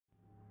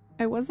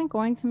I wasn't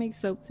going to make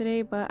soap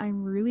today, but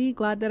I'm really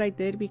glad that I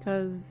did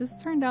because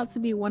this turned out to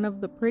be one of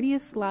the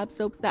prettiest slab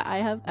soaps that I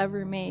have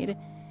ever made.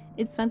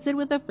 It's scented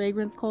with a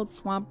fragrance called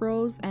Swamp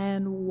Rose,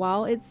 and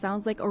while it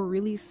sounds like a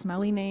really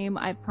smelly name,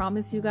 I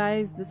promise you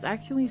guys, this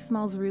actually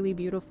smells really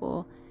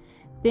beautiful.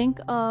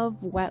 Think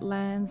of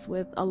wetlands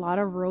with a lot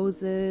of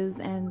roses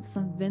and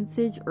some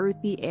vintage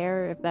earthy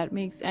air, if that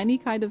makes any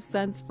kind of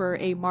sense for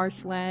a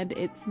marshland.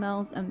 It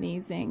smells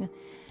amazing.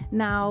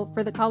 Now,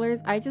 for the colors,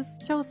 I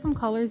just chose some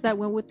colors that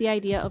went with the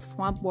idea of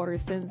swamp water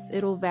since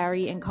it'll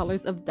vary in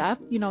colors of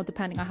depth,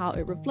 depending on how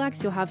it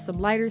reflects. You'll have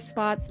some lighter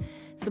spots,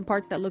 some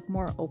parts that look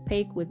more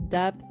opaque with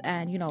depth,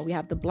 and we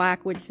have the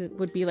black, which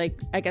would be like,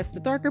 I guess,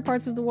 the darker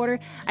parts of the water.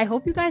 I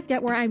hope you guys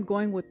get where I'm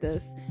going with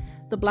this.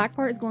 The black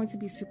part is going to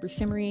be super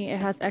shimmery. It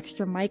has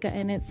extra mica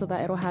in it so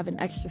that it'll have an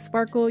extra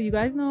sparkle. You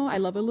guys know I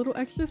love a little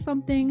extra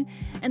something.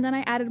 And then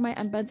I added my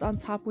embeds on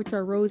top, which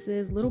are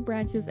roses, little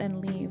branches,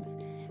 and leaves.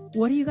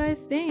 What do you guys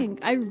think?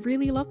 I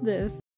really love this.